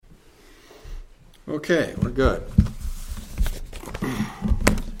Okay, we're good.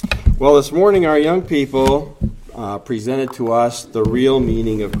 Well, this morning our young people presented to us the real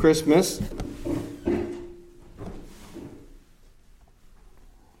meaning of Christmas.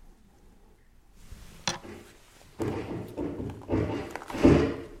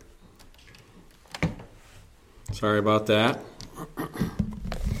 Sorry about that.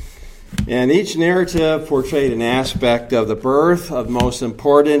 And each narrative portrayed an aspect of the birth of the most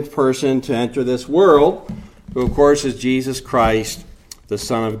important person to enter this world, who of course is Jesus Christ, the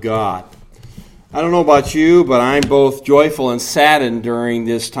Son of God. I don't know about you, but I'm both joyful and saddened during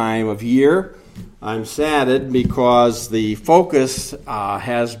this time of year. I'm saddened because the focus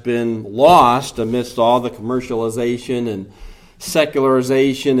has been lost amidst all the commercialization and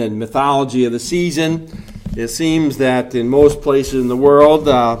secularization and mythology of the season. It seems that in most places in the world,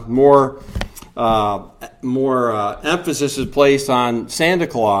 more emphasis is placed on Santa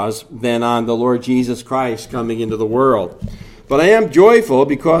Claus than on the Lord Jesus Christ coming into the world. But I am joyful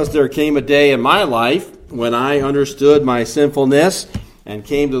because there came a day in my life when I understood my sinfulness and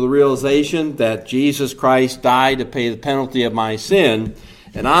came to the realization that Jesus Christ died to pay the penalty of my sin.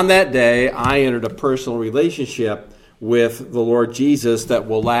 And on that day, I entered a personal relationship with the Lord Jesus that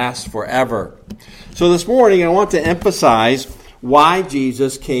will last forever. So this morning I want to emphasize why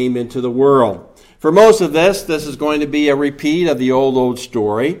Jesus came into the world. For most of this is going to be a repeat of the old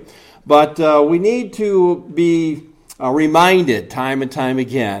story, but we need to be reminded time and time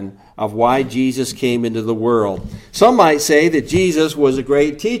again of why Jesus came into the world. Some might say that Jesus was a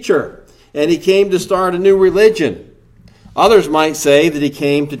great teacher and he came to start a new religion. Others might say that he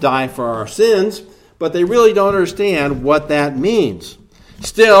came to die for our sins, but they really don't understand what that means.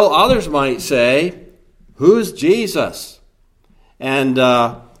 Still, others might say, who's Jesus? And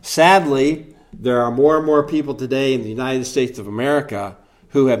sadly, there are more and more people today in the United States of America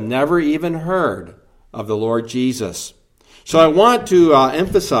who have never even heard of the Lord Jesus. So I want to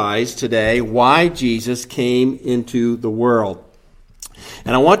emphasize today why Jesus came into the world.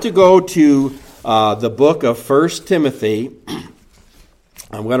 And I want to go to the book of 1 Timothy.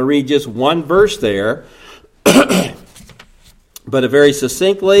 I'm going to read just one verse there, but it very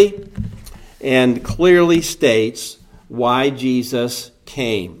succinctly and clearly states why Jesus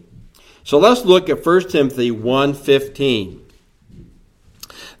came. So let's look at 1 Timothy 1:15.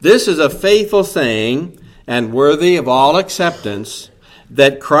 This is a faithful saying and worthy of all acceptance,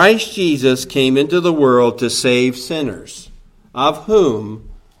 that Christ Jesus came into the world to save sinners, of whom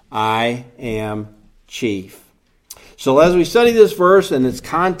I am chief. So as we study this verse and its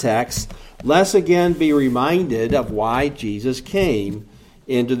context, let's again be reminded of why Jesus came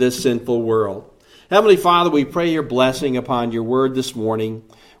into this sinful world. Heavenly Father, we pray your blessing upon your word this morning.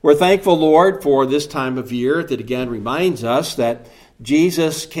 We're thankful, Lord, for this time of year that again reminds us that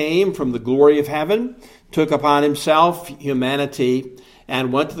Jesus came from the glory of heaven, took upon himself humanity,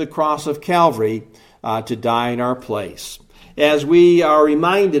 and went to the cross of Calvary to die in our place. As we are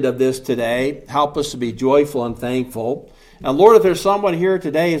reminded of this today, help us to be joyful and thankful. And Lord, if there's someone here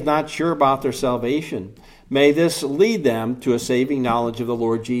today who's not sure about their salvation, may this lead them to a saving knowledge of the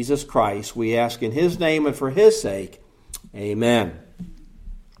Lord Jesus Christ. We ask in his name and for his sake. Amen.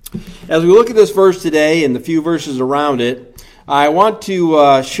 As we look at this verse today and the few verses around it, I want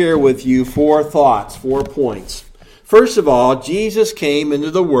to share with you 4 thoughts, 4 points. First of all, Jesus came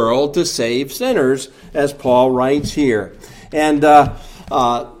into the world to save sinners, as Paul writes here. And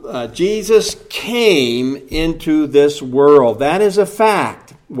Jesus came into this world. That is a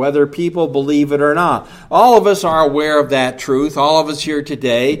fact, whether people believe it or not. All of us are aware of that truth. All of us here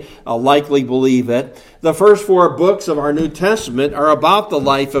today likely believe it. The first 4 books of our New Testament are about the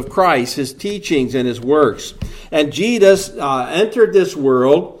life of Christ, his teachings and his works. And Jesus entered this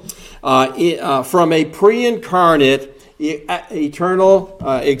world from a pre-incarnate, eternal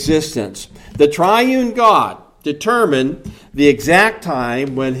existence. The triune God determined the exact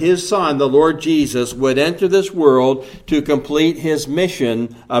time when his Son, the Lord Jesus, would enter this world to complete his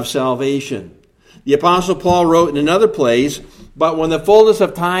mission of salvation. The Apostle Paul wrote in another place, "But when the fullness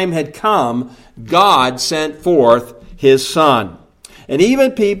of time had come, God sent forth his Son." And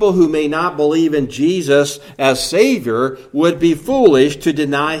even people who may not believe in Jesus as Savior would be foolish to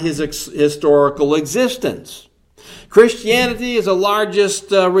deny his historical existence. Christianity is the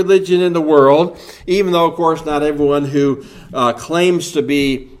largest religion in the world, even though, of course, not everyone who claims to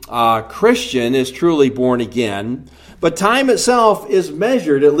be Christian is truly born again. But time itself is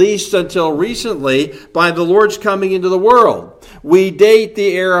measured, at least until recently, by the Lord's coming into the world. We date the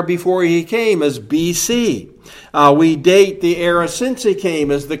era before he came as BC. We date the era since he came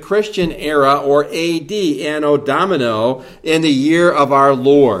as the Christian era, or AD, Anno Domini, in the year of our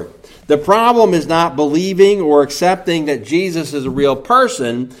Lord. The problem is not believing or accepting that Jesus is a real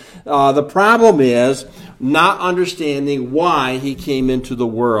person. The problem is not understanding why he came into the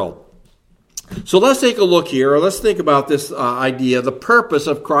world. So let's take a look here, or let's think about this idea, the purpose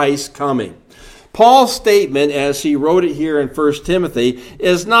of Christ's coming. Paul's statement, as he wrote it here in 1 Timothy,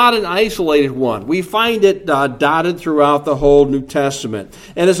 is not an isolated one. We find it dotted throughout the whole New Testament,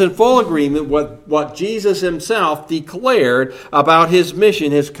 and is in full agreement with what Jesus himself declared about his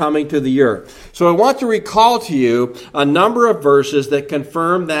mission, his coming to the earth. So I want to recall to you a number of verses that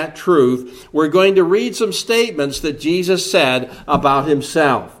confirm that truth. We're going to read some statements that Jesus said about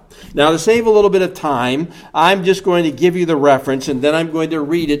himself. Now, to save a little bit of time, I'm just going to give you the reference, and then I'm going to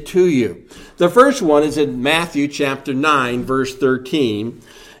read it to you. The first one is in Matthew chapter 9, verse 13.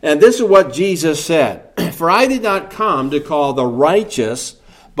 And this is what Jesus said. For I did not come to call the righteous,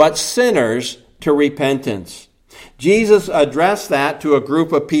 but sinners to repentance. Jesus addressed that to a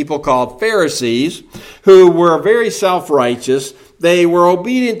group of people called Pharisees, who were very self-righteous. They were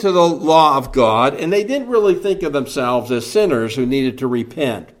obedient to the law of God, and they didn't really think of themselves as sinners who needed to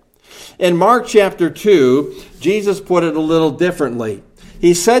repent. In Mark chapter 2, Jesus put it a little differently.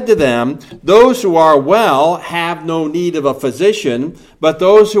 He said to them, those who are well have no need of a physician, but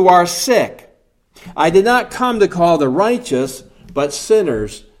those who are sick. I did not come to call the righteous, but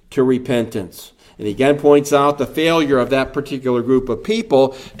sinners to repentance. And he again points out the failure of that particular group of people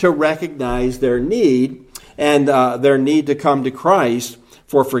to recognize their need and their need to come to Christ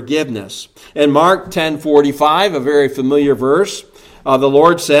for forgiveness. In Mark 10:45, a very familiar verse, the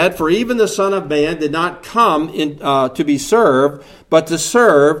Lord said, for even the Son of Man did not come to be served, but to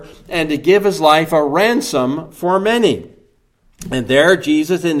serve and to give his life a ransom for many. And there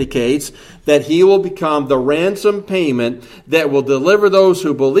Jesus indicates that he will become the ransom payment that will deliver those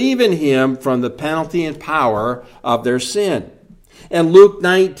who believe in him from the penalty and power of their sin. In Luke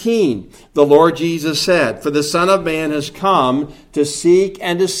 19, the Lord Jesus said, for the Son of Man has come to seek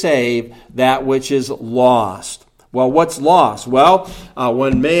and to save that which is lost. Well, what's lost? Well,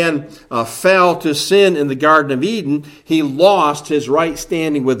 when man fell to sin in the Garden of Eden, he lost his right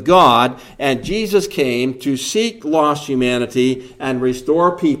standing with God, and Jesus came to seek lost humanity and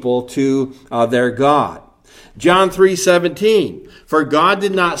restore people to their God. John 3:17, for God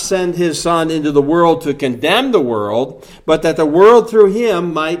did not send his Son into the world to condemn the world, but that the world through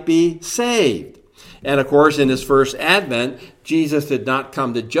him might be saved. And of course, in his first advent, Jesus did not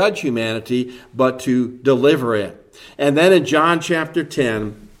come to judge humanity, but to deliver it. And then in John chapter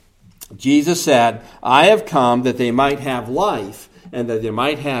 10, Jesus said, I have come that they might have life and that they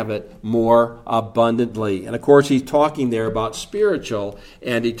might have it more abundantly. And of course, he's talking there about spiritual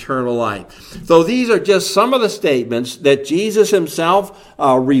and eternal life. So these are just some of the statements that Jesus himself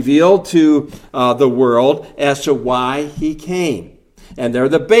revealed to the world as to why he came. And they're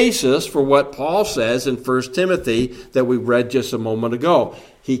the basis for what Paul says in 1 Timothy that we read just a moment ago.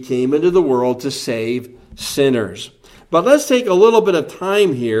 He came into the world to save sinners. But let's take a little bit of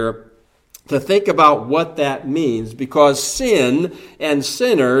time here to think about what that means, because sin and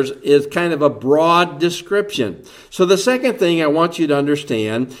sinners is kind of a broad description. So the second thing I want you to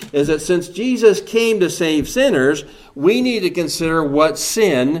understand is that since Jesus came to save sinners, we need to consider what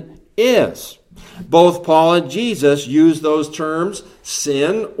sin is. Both Paul and Jesus use those terms,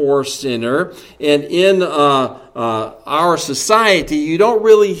 sin or sinner, and in our society, you don't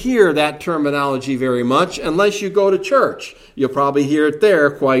really hear that terminology very much unless you go to church. You'll probably hear it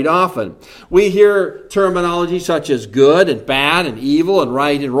there quite often. We hear terminology such as good and bad and evil and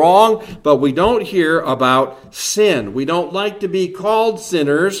right and wrong, but we don't hear about sin. We don't like to be called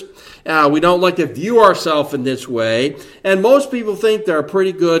sinners. We don't like to view ourselves in this way. And most people think they're a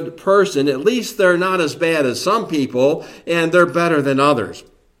pretty good person. At least they're not as bad as some people, and they're better than others.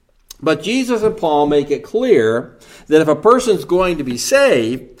 But Jesus and Paul make it clear that if a person's going to be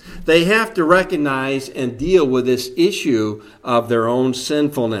saved, they have to recognize and deal with this issue of their own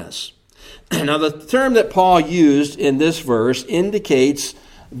sinfulness. Now, the term that Paul used in this verse indicates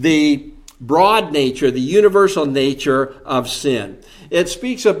the broad nature, the universal nature of sin. It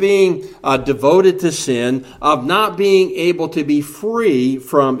speaks of being devoted to sin, of not being able to be free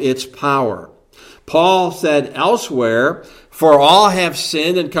from its power. Paul said elsewhere, for all have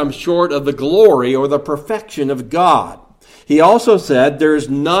sinned and come short of the glory or the perfection of God. He also said, there's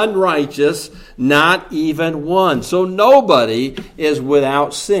none righteous, not even one. So nobody is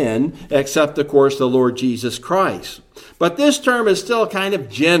without sin, except, of course, the Lord Jesus Christ. But this term is still kind of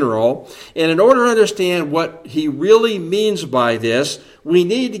general, and in order to understand what he really means by this, we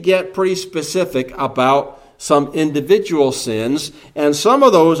need to get pretty specific about some individual sins, and some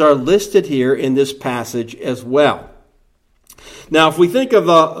of those are listed here in this passage as well. Now, if we think of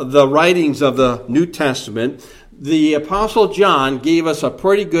the writings of the New Testament, the Apostle John gave us a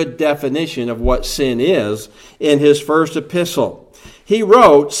pretty good definition of what sin is in his first epistle. He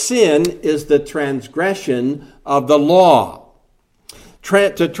wrote, "Sin is the transgression of the law."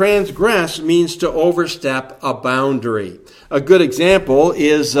 To transgress means to overstep a boundary. A good example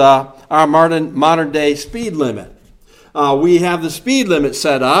is our modern day speed limit. We have the speed limit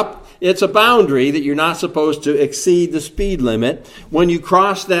set up. It's a boundary that you're not supposed to exceed the speed limit. When you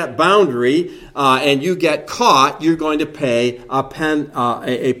cross that boundary and you get caught, you're going to pay a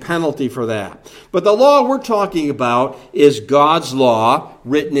penalty for that. But the law we're talking about is God's law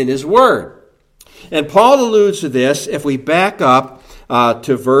written in His Word. And Paul alludes to this if we back up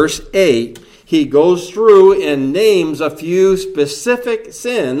to verse 8. He goes through and names a few specific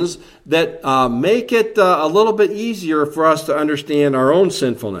sins that make it a little bit easier for us to understand our own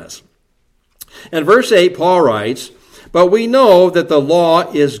sinfulness. In verse 8, Paul writes, "But we know that the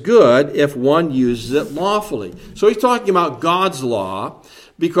law is good if one uses it lawfully." So he's talking about God's law,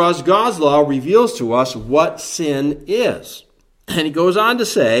 because God's law reveals to us what sin is. And he goes on to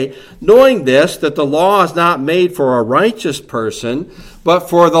say, "Knowing this, that the law is not made for a righteous person, but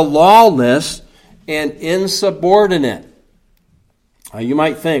for the lawless and insubordinate." You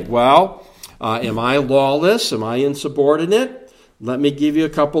might think, well, am I lawless? Am I insubordinate? Let me give you a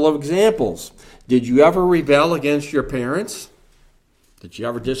couple of examples. Did you ever rebel against your parents? Did you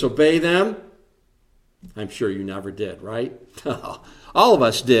ever disobey them? I'm sure you never did, right? All of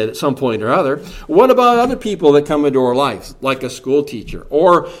us did at some point or other. What about other people that come into our lives, like a school teacher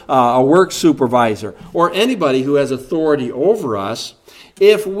or a work supervisor or anybody who has authority over us?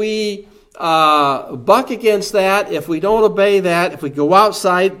 If we buck against that, if we don't obey that, if we go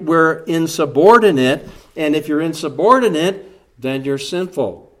outside, we're insubordinate. And if you're insubordinate, then you're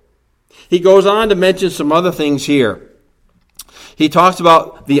sinful. He goes on to mention some other things here. He talks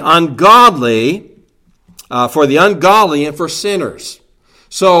about the ungodly, for the ungodly and for sinners.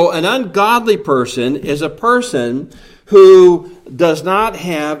 So an ungodly person is a person who does not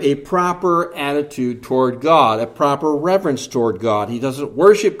have a proper attitude toward God, a proper reverence toward God. He doesn't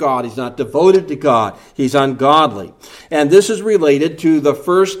worship God. He's not devoted to God. He's ungodly. And this is related to the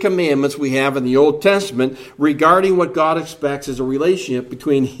first commandments we have in the Old Testament regarding what God expects as a relationship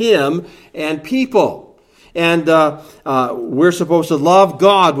between Him and people. And we're supposed to love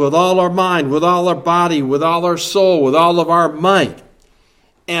God with all our mind, with all our body, with all our soul, with all of our might.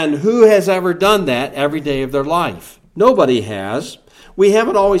 And who has ever done that every day of their life? Nobody has. We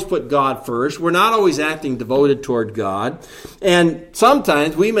haven't always put God first. We're not always acting devoted toward God. And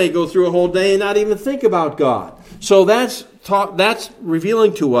sometimes we may go through a whole day and not even think about God. So that's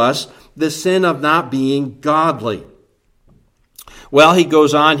revealing to us the sin of not being godly. Well, he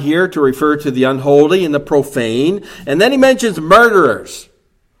goes on here to refer to the unholy and the profane. And then he mentions murderers.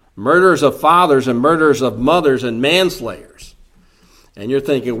 Murderers of fathers and murderers of mothers and manslayers. And you're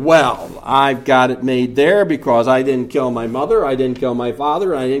thinking, well, I've got it made there because I didn't kill my mother, I didn't kill my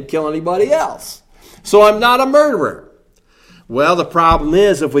father, I didn't kill anybody else. So I'm not a murderer. Well, the problem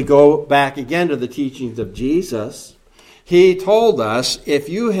is, if we go back again to the teachings of Jesus, He told us if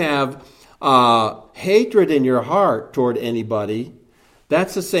you have hatred in your heart toward anybody,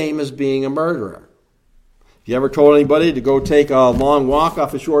 that's the same as being a murderer. Have you ever told anybody to go take a long walk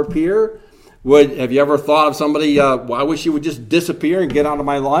off a short pier? Have you ever thought of somebody, well, I wish you would just disappear and get out of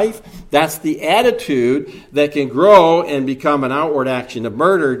my life? That's the attitude that can grow and become an outward action of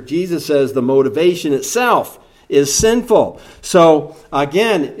murder. Jesus says the motivation itself is sinful. So,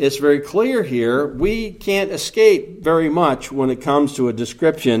 again, it's very clear here, we can't escape very much when it comes to a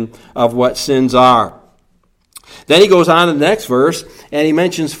description of what sins are. Then he goes on in the next verse, and he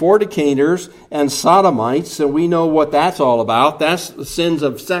mentions fornicators and sodomites, and we know what that's all about. That's the sins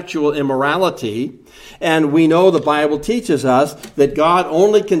of sexual immorality. And we know the Bible teaches us that God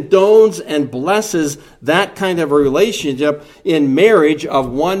only condones and blesses that kind of a relationship in marriage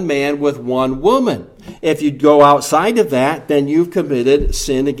of one man with one woman. If you go outside of that, then you've committed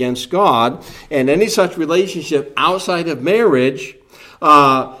sin against God. And any such relationship outside of marriage,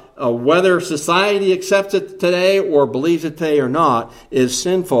 whether society accepts it today or believes it today or not, is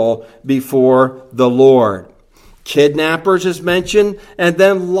sinful before the Lord. Kidnappers is mentioned, and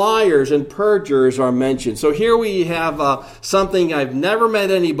then liars and perjurers are mentioned. So here we have something I've never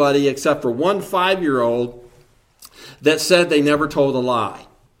met anybody except for one 5-year-old that said they never told a lie.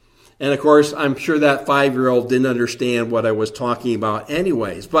 And of course, I'm sure that 5-year-old didn't understand what I was talking about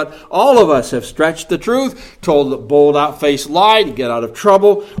anyways. But all of us have stretched the truth, told a bold out-faced lie to get out of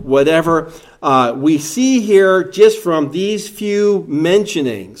trouble, whatever. We see here just from these few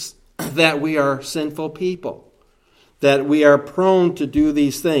mentionings that we are sinful people. that we are prone to do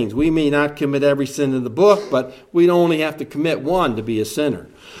these things. We may not commit every sin in the book, but we only have to commit one to be a sinner.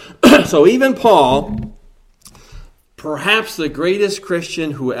 So even Paul, perhaps the greatest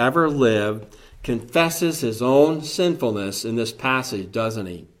Christian who ever lived, confesses his own sinfulness in this passage, doesn't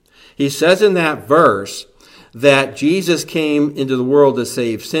he? He says in that verse that Jesus came into the world to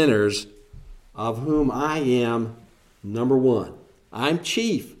save sinners, of whom I am number one. I'm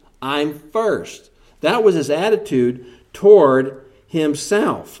chief. I'm first. That was his attitude toward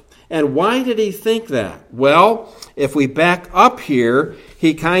himself. And why did he think that? Well, if we back up here,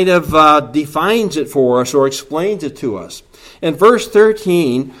 he kind of defines it for us or explains it to us. In verse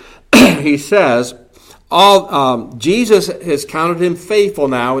 13, he says, Jesus has counted him faithful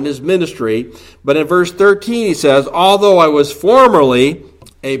now in his ministry. But in verse 13 he says, although I was formerly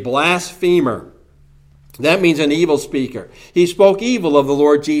a blasphemer. That means an evil speaker. He spoke evil of the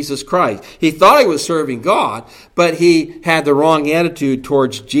Lord Jesus Christ. He thought he was serving God, but he had the wrong attitude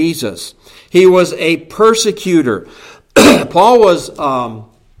towards Jesus. He was a persecutor. Paul was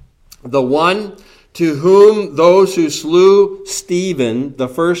the one to whom those who slew Stephen, the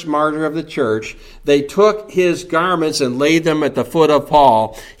first martyr of the church, they took his garments and laid them at the foot of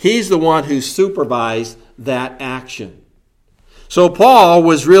Paul. He's the one who supervised that action. So Paul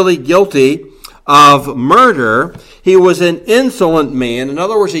was really guilty of murder. He was an insolent man. In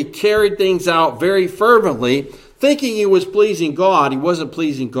other words, he carried things out very fervently, thinking he was pleasing God. He wasn't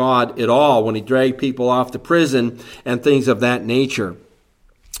pleasing God at all when he dragged people off to prison and things of that nature.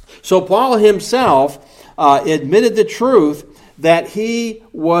 So Paul himself admitted the truth that he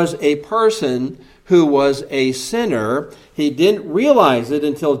was a person who was a sinner. He didn't realize it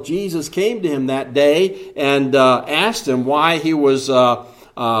until Jesus came to him that day and asked him why he was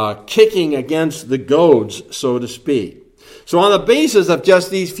kicking against the goads, so to speak. So on the basis of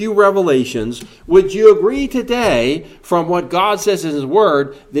just these few revelations, would you agree today from what God says in his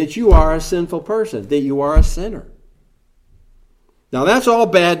word that you are a sinful person, that you are a sinner? Now that's all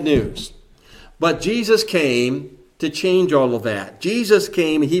bad news. But Jesus came to change all of that. Jesus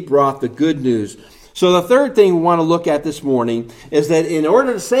came and he brought the good news. So the third thing we want to look at this morning is that in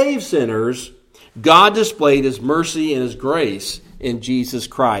order to save sinners, God displayed his mercy and his grace in Jesus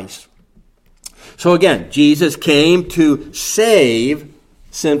Christ. So again, Jesus came to save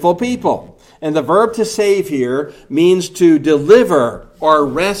sinful people. And the verb to save here means to deliver or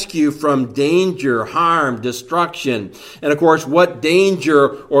rescue from danger, harm, destruction. And of course, what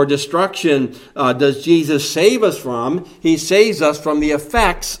danger or destruction does Jesus save us from? He saves us from the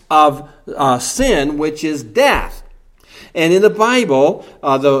effects of sin, which is death. And in the Bible,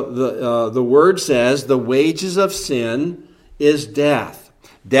 the word says the wages of sin is death.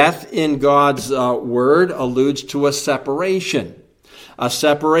 Death in God's word alludes to a separation. A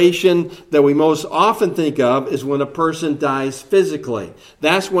separation that we most often think of is when a person dies physically.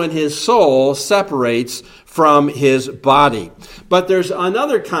 That's when his soul separates from his body. But there's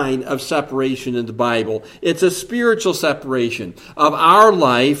another kind of separation in the Bible. It's a spiritual separation of our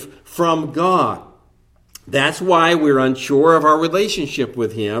life from God. That's why we're unsure of our relationship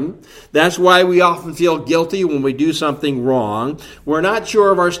with him. That's why we often feel guilty when we do something wrong. We're not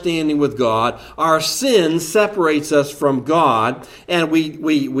sure of our standing with God. Our sin separates us from God, and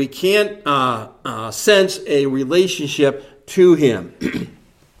we can't sense a relationship to him.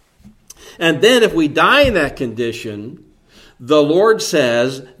 And then if we die in that condition, the Lord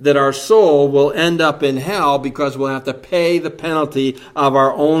says that our soul will end up in hell because we'll have to pay the penalty of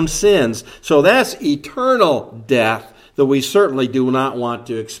our own sins. So that's eternal death that we certainly do not want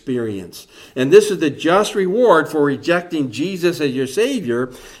to experience. And this is the just reward for rejecting Jesus as your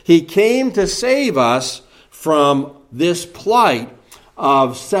Savior. He came to save us from this plight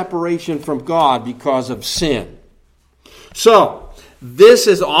of separation from God because of sin. So, this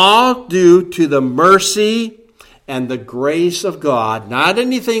is all due to the mercy and the grace of God, not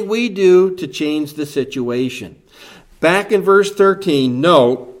anything we do to change the situation. Back in verse 13,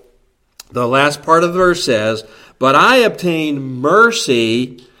 note, the last part of the verse says, but I obtained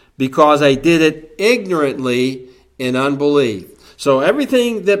mercy because I did it ignorantly in unbelief. So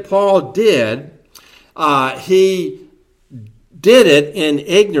everything that Paul did, he did it in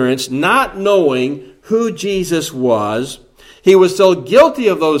ignorance, not knowing who Jesus was. He was still guilty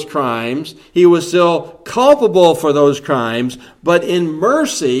of those crimes. He was still culpable for those crimes. But in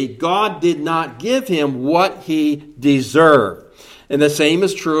mercy, God did not give him what he deserved. And the same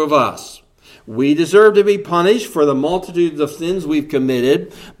is true of us. We deserve to be punished for the multitude of sins we've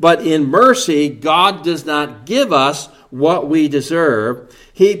committed. But in mercy, God does not give us what we deserve.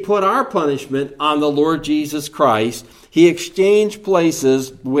 He put our punishment on the Lord Jesus Christ. He exchanged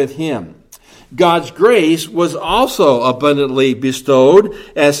places with him. God's grace was also abundantly bestowed,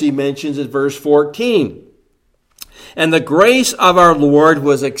 as he mentions in verse 14. And the grace of our Lord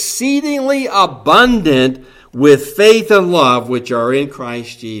was exceedingly abundant with faith and love which are in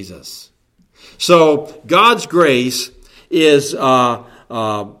Christ Jesus. So God's grace is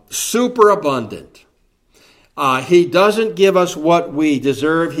super abundant. He doesn't give us what we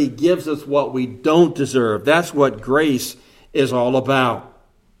deserve. He gives us what we don't deserve. That's what grace is all about.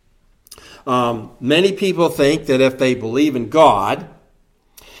 Many people think that if they believe in God,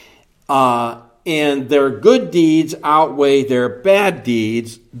 and their good deeds outweigh their bad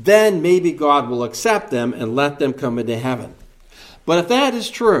deeds, then maybe God will accept them and let them come into heaven. But if that is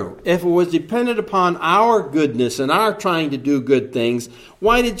true, if it was dependent upon our goodness and our trying to do good things,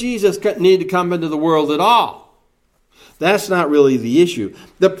 why did Jesus need to come into the world at all? That's not really the issue.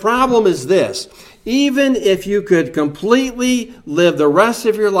 The problem is this: even if you could completely live the rest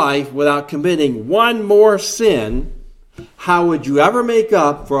of your life without committing one more sin, how would you ever make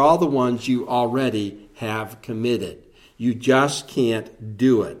up for all the ones you already have committed? You just can't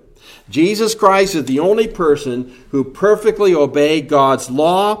do it. Jesus Christ is the only person who perfectly obeyed God's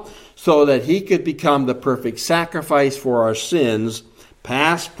law so that he could become the perfect sacrifice for our sins,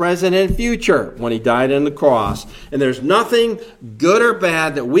 past, present, and future, when he died on the cross. And there's nothing good or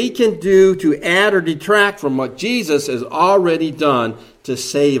bad that we can do to add or detract from what Jesus has already done to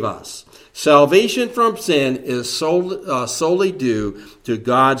save us. Salvation from sin is solely due to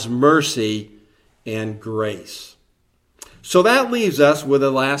God's mercy and grace. So that leaves us with the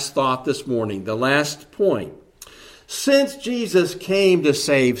last thought this morning, the last point. Since Jesus came to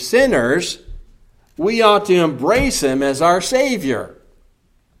save sinners, we ought to embrace him as our Savior.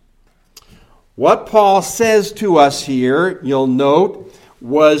 What Paul says to us here, you'll note,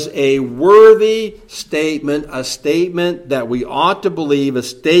 was a worthy statement, a statement that we ought to believe, a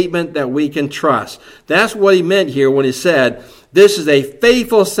statement that we can trust. That's what he meant here when he said, this is a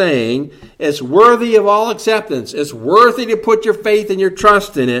faithful saying. It's worthy of all acceptance. It's worthy to put your faith and your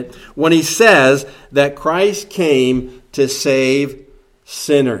trust in it when he says that Christ came to save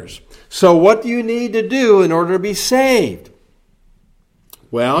sinners. So what do you need to do in order to be saved?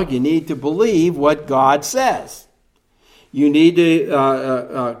 Well, you need to believe what God says. You need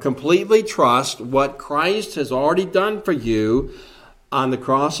to completely trust what Christ has already done for you on the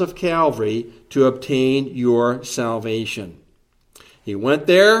cross of Calvary to obtain your salvation. He went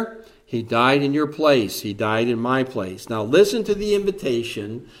there. He died in your place. He died in my place. Now listen to the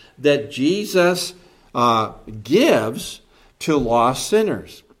invitation that Jesus gives to lost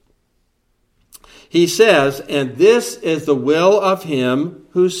sinners. He says, and this is the will of him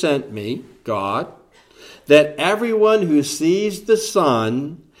who sent me, God, that everyone who sees the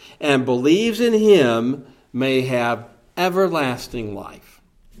Son and believes in him may have everlasting life,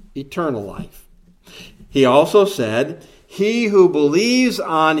 eternal life. He also said, he who believes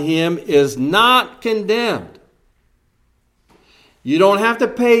on him is not condemned. You don't have to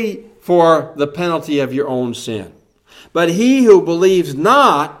pay for the penalty of your own sin. But he who believes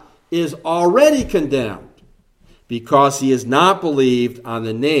not is already condemned, because he has not believed on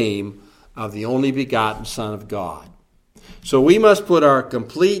the name of the only begotten Son of God. So we must put our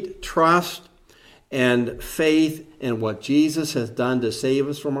complete trust and faith in what Jesus has done to save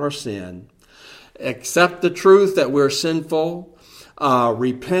us from our sin. Accept the truth that we're sinful,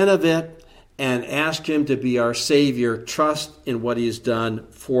 repent of it, and ask him to be our Savior. Trust in what he has done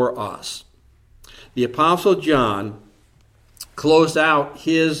for us. The Apostle John closed out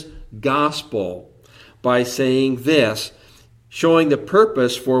his gospel by saying this, showing the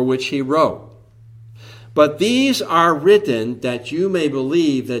purpose for which he wrote. But these are written that you may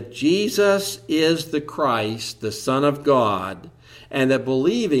believe that Jesus is the Christ, the Son of God, and that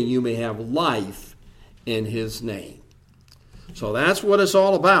believing you may have life in his name. So that's what it's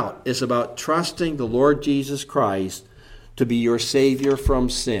all about. It's about trusting the Lord Jesus Christ to be your Savior from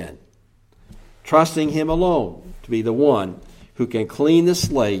sin. Trusting him alone to be the one who can clean the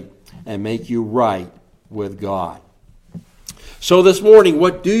slate and make you right with God. So this morning,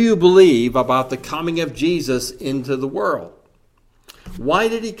 what do you believe about the coming of Jesus into the world? Why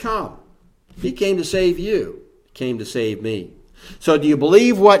did he come? He came to save you. He came to save me. So do you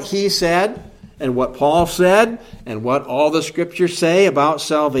believe what he said and what Paul said and what all the scriptures say about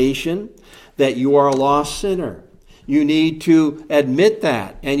salvation? That you are a lost sinner. You need to admit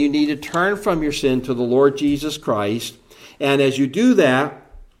that, and you need to turn from your sin to the Lord Jesus Christ. And as you do that,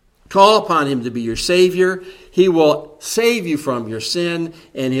 call upon him to be your Savior. He will save you from your sin,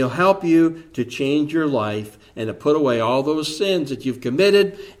 and he'll help you to change your life and to put away all those sins that you've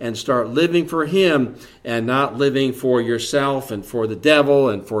committed and start living for him and not living for yourself and for the devil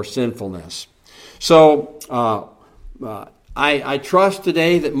and for sinfulness. So I trust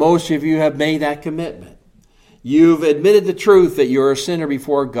today that most of you have made that commitment. You've admitted the truth that you're a sinner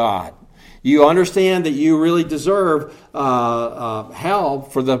before God. You understand that you really deserve hell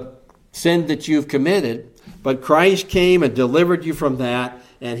for the sin that you've committed, but Christ came and delivered you from that,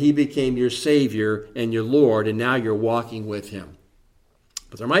 and he became your Savior and your Lord, and now you're walking with him.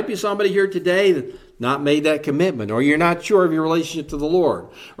 But there might be somebody here today that not made that commitment, or you're not sure of your relationship to the Lord,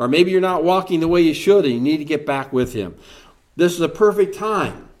 or maybe you're not walking the way you should and you need to get back with him. This is a perfect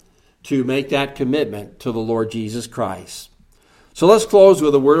time to make that commitment to the Lord Jesus Christ. So let's close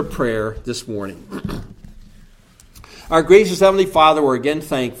with a word of prayer this morning. Our gracious Heavenly Father, we're again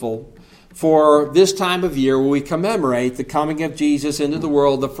thankful for this time of year where we commemorate the coming of Jesus into the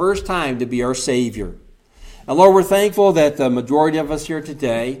world the first time to be our Savior. And Lord, we're thankful that the majority of us here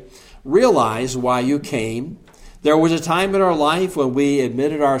today realize why you came. There was a time in our life when we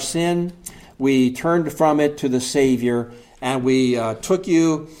admitted our sin, we turned from it to the Savior, and we took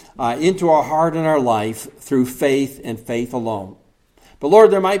you into our heart and our life through faith and faith alone. But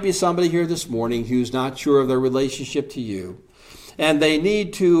Lord, there might be somebody here this morning who's not sure of their relationship to you, and they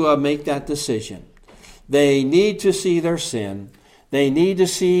need to make that decision. They need to see their sin. They need to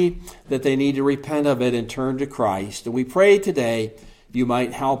see that they need to repent of it and turn to Christ. And we pray today you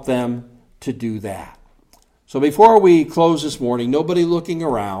might help them to do that. So before we close this morning, nobody looking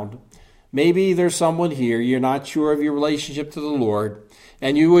around, maybe there's someone here, you're not sure of your relationship to the Lord,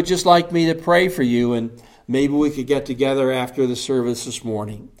 and you would just like me to pray for you, and maybe we could get together after the service this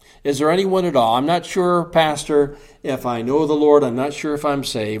morning. Is there anyone at all? I'm not sure, Pastor, if I know the Lord. I'm not sure if I'm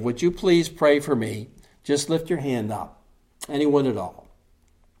saved. Would you please pray for me? Just lift your hand up. Anyone at all?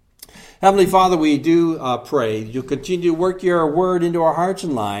 Heavenly Father, we do pray you'll continue to work your word into our hearts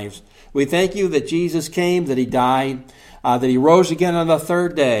and lives. We thank you that Jesus came, that he died, that he rose again on the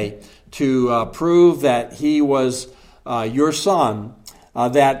third day to prove that he was your Son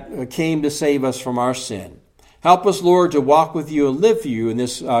that came to save us from our sin. Help us, Lord, to walk with you and live for you in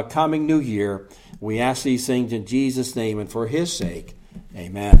this coming new year. We ask these things in Jesus' name and for his sake.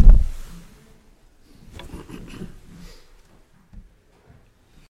 Amen.